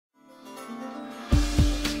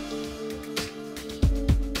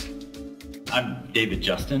I'm David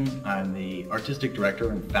Justin. I'm the artistic director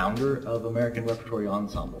and founder of American Repertory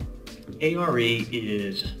Ensemble. ARE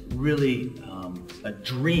is really a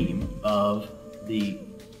dream of the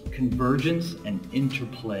convergence and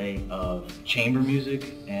interplay of chamber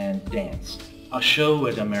music and dance. A show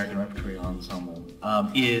at American Repertory Ensemble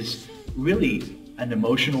is really an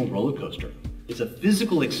emotional roller coaster. It's a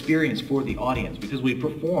physical experience for the audience because we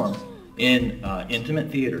perform in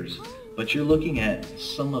intimate theaters, but you're looking at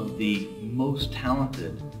some of the most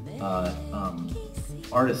talented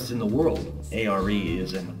artists in the world. ARE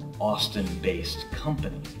is an Austin-based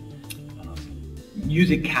company.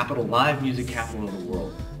 Music capital, live music capital of the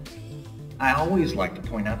world. I always like to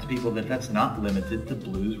point out to people that that's not limited to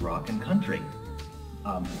blues, rock, and country.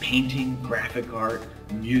 Painting, graphic art,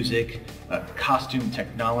 music, costume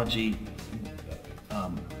technology,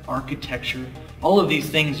 architecture, all of these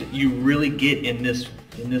things that you really get in this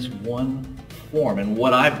one form. And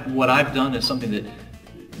what I've done is something that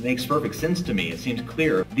makes perfect sense to me. It seems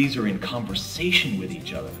clear. These are in conversation with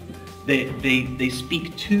each other. They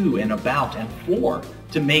speak to and about and for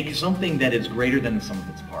to make something that is greater than the sum of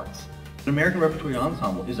its parts. The American Repertory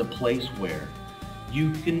Ensemble is a place where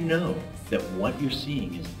you can know that what you're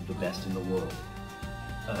seeing is the best in the world.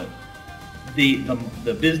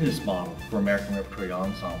 The business model for American Repertory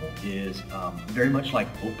Ensemble is very much like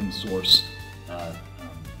open source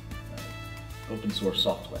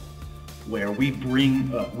software, where we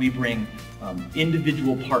bring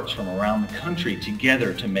individual parts from around the country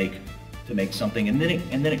together to make something, and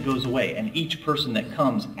then it goes away, and each person that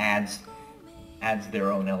comes adds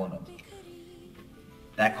their own element.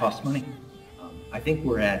 That costs money. I think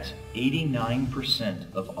we're at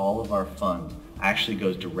 89% of all of our fund actually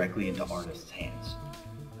goes directly into artists' hands.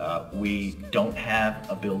 We don't have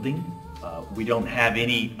a building. We don't have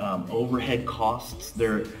any overhead costs.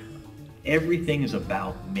 Everything is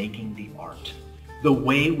about making the art. The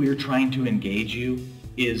way we're trying to engage you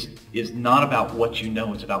is not about what you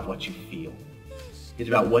know, it's about what you feel. It's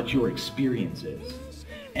about what your experience is.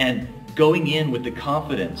 And going in with the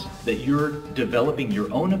confidence that you're developing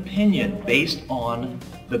your own opinion based on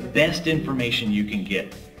the best information you can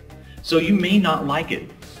get. So you may not like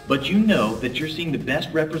it, but you know that you're seeing the best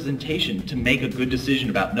representation to make a good decision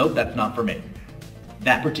about, nope, that's not for me.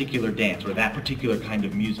 That particular dance or that particular kind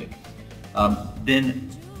of music. Then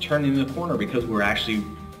turning the corner because we're actually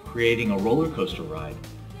creating a roller coaster ride.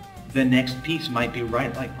 The next piece might be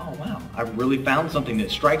right, like, oh wow, I've really found something that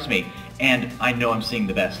strikes me and I know I'm seeing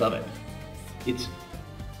the best of it. It's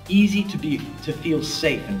easy to feel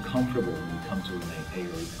safe and comfortable when you come to an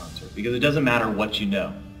ARE concert because it doesn't matter what you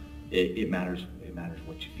know, it matters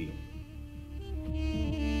what you feel.